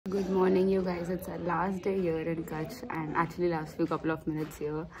morning, you guys. It's our last day here in Kutch, and actually last few couple of minutes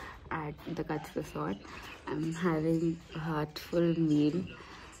here at the Kutch resort. I'm having a heartful meal.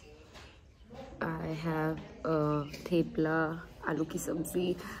 I have thepla, aloo ki sabzi,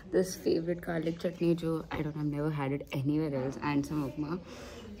 this favorite garlic chutney, jo I've never had it anywhere else, and some upma.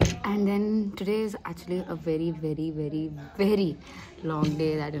 And then today is actually a very, very, very, very long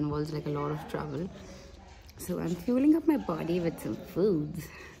day that involves like a lot of travel. So I'm fueling up my body with some foods.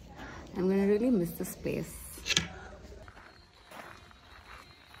 I'm gonna really miss this place.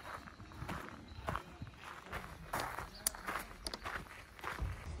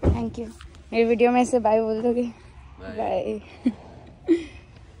 Thank you. मेरी video में से bye बोल दोगे? Bye.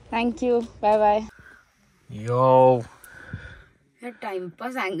 Thank you. Bye bye. Yo. A time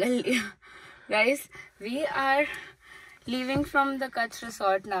pass angle. Guys, we are leaving from the Kutch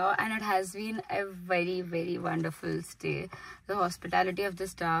resort now, and it has been a very, very wonderful stay. The hospitality of the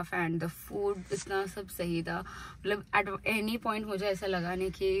staff and the food, इतना सब सही था. मतलब at any point मुझे ऐसा लगा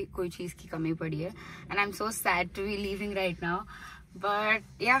नहीं कि कोई चीज़ की कमी पड़ी है. And I'm so sad to be leaving right now. But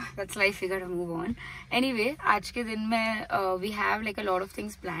yeah, that's life. We gotta move on. Anyway, आज के दिन में we have like a lot of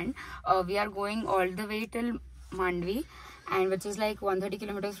things planned. We are going all the way till Mandvi, and which is like 130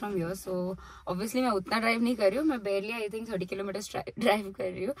 kilometers from here. So obviously मैं उतना drive नहीं कर रही हूँ. मैं barely I think 30 kilometers drive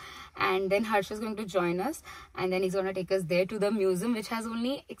कर रही हूँ. And then Harsh is going to join us, and then he's gonna take us there to the museum, which has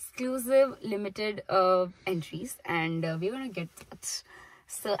only exclusive limited entries, and we're gonna get that.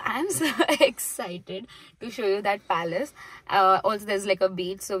 So I'm so excited to show you that palace. Also there's like a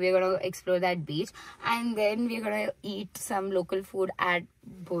beach, so we're gonna explore that beach, and then we're gonna eat some local food at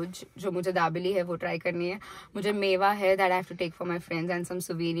Bhuj. जो मुझे दाबेली है वो try करनी है. मुझे मेवा है that I have to take for my friends, and some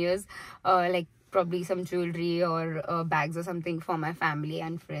souvenirs like probably some jewelry or bags or something for my family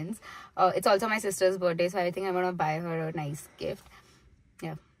and friends. It's also my sister's birthday, so I think I'm gonna buy her a nice gift.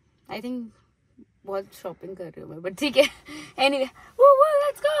 Yeah, I think बहुत shopping कर रही हूँ मैं, but ठीक है. Anyway, woo,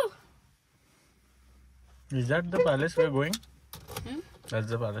 let's go. Is that the palace we're going? That's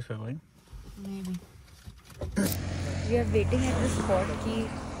the palace we're going? Maybe. We are waiting at the spot की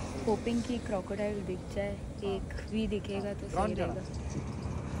hoping कि crocodile दिख जाए. एक भी दिखेगा तो सही रहेगा.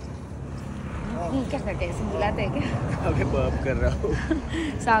 क्या करते हैं, ऐसे बुलाते हैं क्या? अभी बर्प कर रहा हूँ.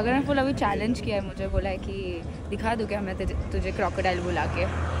 सागर ने फुल अभी चैलेंज किया है मुझे, बोला है कि दिखा दूँ क्या मैं तुझे crocodile बुला के.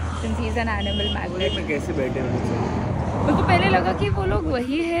 Since he's an animal magnet. में कैसे बैठे हो? मेरे को पहले लगा कि वो लोग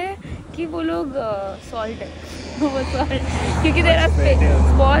वही है कि वो लोग सॉल्ट है. वो सॉल्ट क्योंकि देयर आर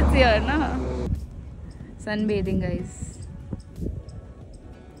स्पॉट्स हियर ना. सन bathing guys.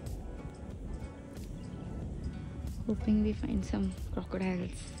 Hoping we find some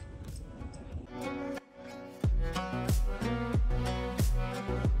crocodiles.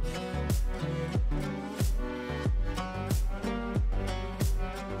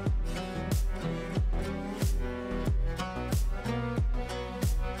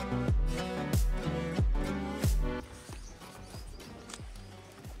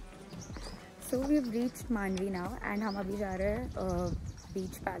 So we've reached Mandvi now, and हम अभी जा रहे हैं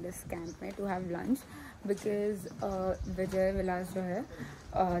beach palace camp में to have lunch, because Vijay Vilas जो है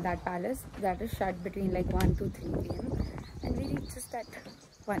that palace that is shut between like 1 to 3 p.m. and we reach just at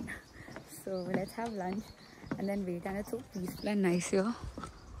 1. So let's have lunch and then wait, and it's so peaceful and nice here.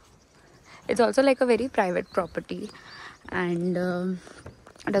 It's also like a very private property, and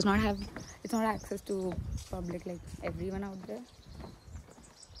it's not access to public like everyone out there.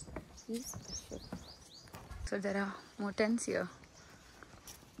 So there are more tents here.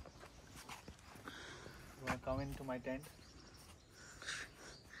 You want to come into my tent?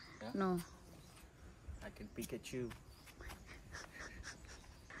 Yeah? No. I can peek at you.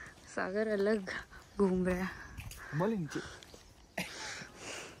 सागर अलग घूम रहा है.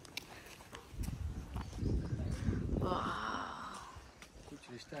 कुछ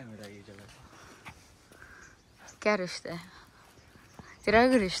रिश्ता है मेरा ये जगह से. क्या रिश्ता है तेरा?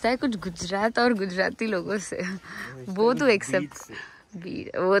 रिश्ता है कुछ गुजरात और गुजराती लोगों से. वो तो एक्सेप्ट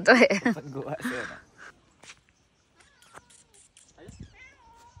वो तो है. गोवा से है ना.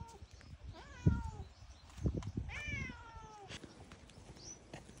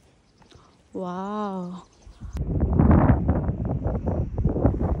 वाह.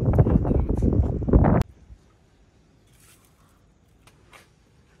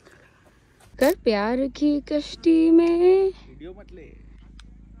 कर प्यार की कश्ती में. वीडियो मत ले,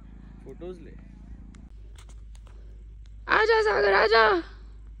 फोटोज ले. आजा सागर आजा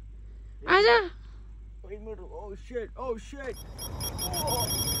आजा. Oh shit.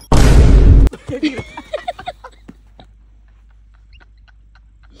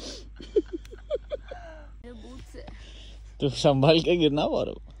 तो संभाल के गिरना.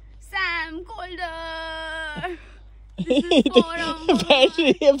 और I'm colder. This is for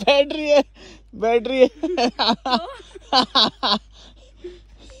battery है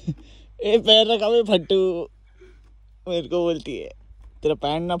ए पैर रखा हुआ फट्टू मेरे को बोलती है तेरा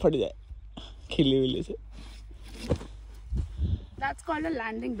पैंट ना फट जाए खिल्ली विल्ली से. That's called a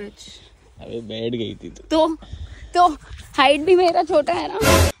landing, bitch. अबे बैठ गई थी तो हाइट भी मेरा छोटा है ना.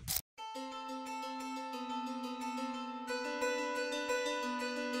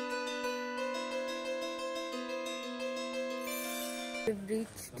 We've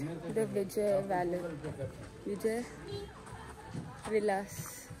reached the Vijay Valley. Vijay Villas.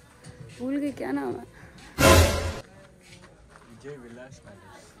 भूल गई क्या नाम है?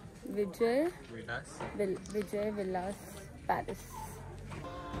 Vijay Villas Palace.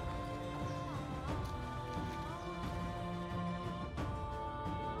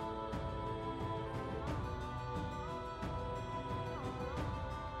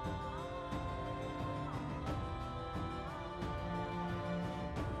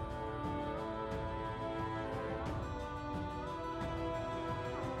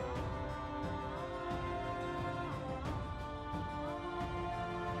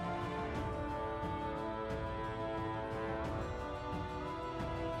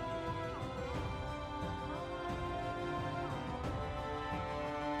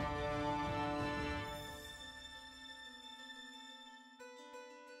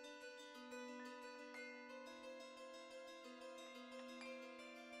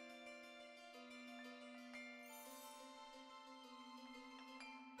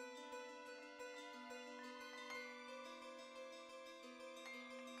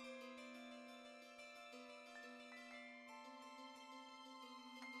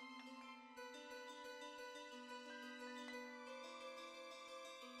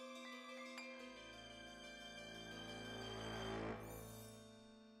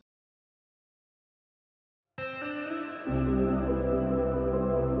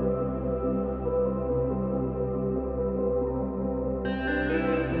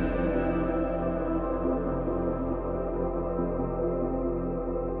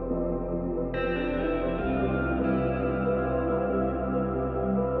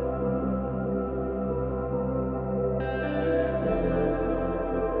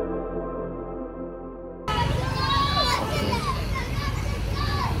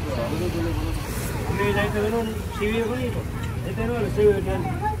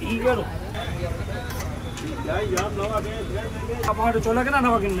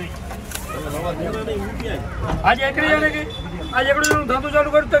 आज एकड़े जाने के आज एकड़े जो धंधो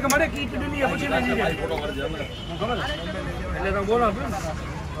चालू करते के मारे की टिडी है પછી नहीं जाए એટલે તો બોલો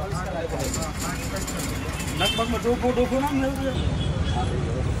लगभग में डोको ना मिल गया.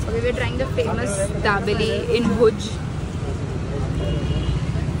 Okay, we're trying the famous dabeli in Kutch.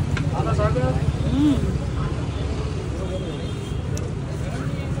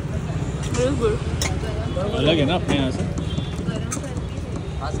 Very good. अलग है ना अपने यहाँ से.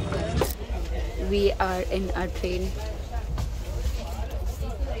 We are in a train.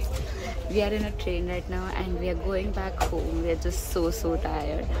 We are in a train right now and we are going back home. We are just so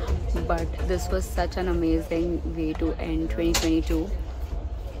tired. But this was such an amazing way to end 2022.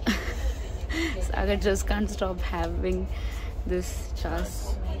 So I just can't stop having this chas.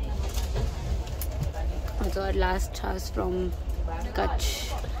 It's our last chas from Kutch.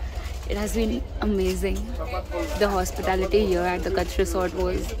 It has been amazing. The hospitality here at the Kutch resort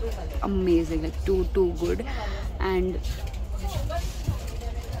was amazing, like too good, and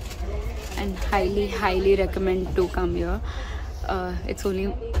highly recommend to come here. It's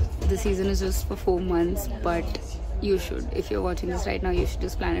only, the season is just for 4 months, but you should, if you're watching this right now, you should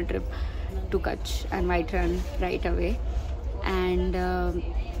just plan a trip to Kutch and White Run right away. And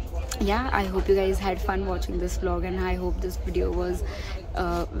yeah, I hope you guys had fun watching this vlog, and I hope this video was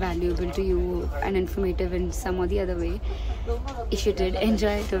valuable to you and informative in some or the other way. If you did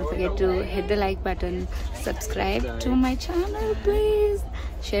enjoy, don't forget to hit the like button, subscribe to my channel please,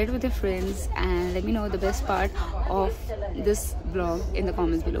 share it with your friends, and let me know the best part of this vlog in the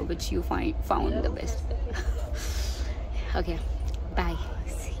comments below, which you found the best. Okay, bye,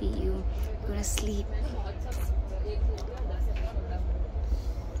 see you, go to sleep.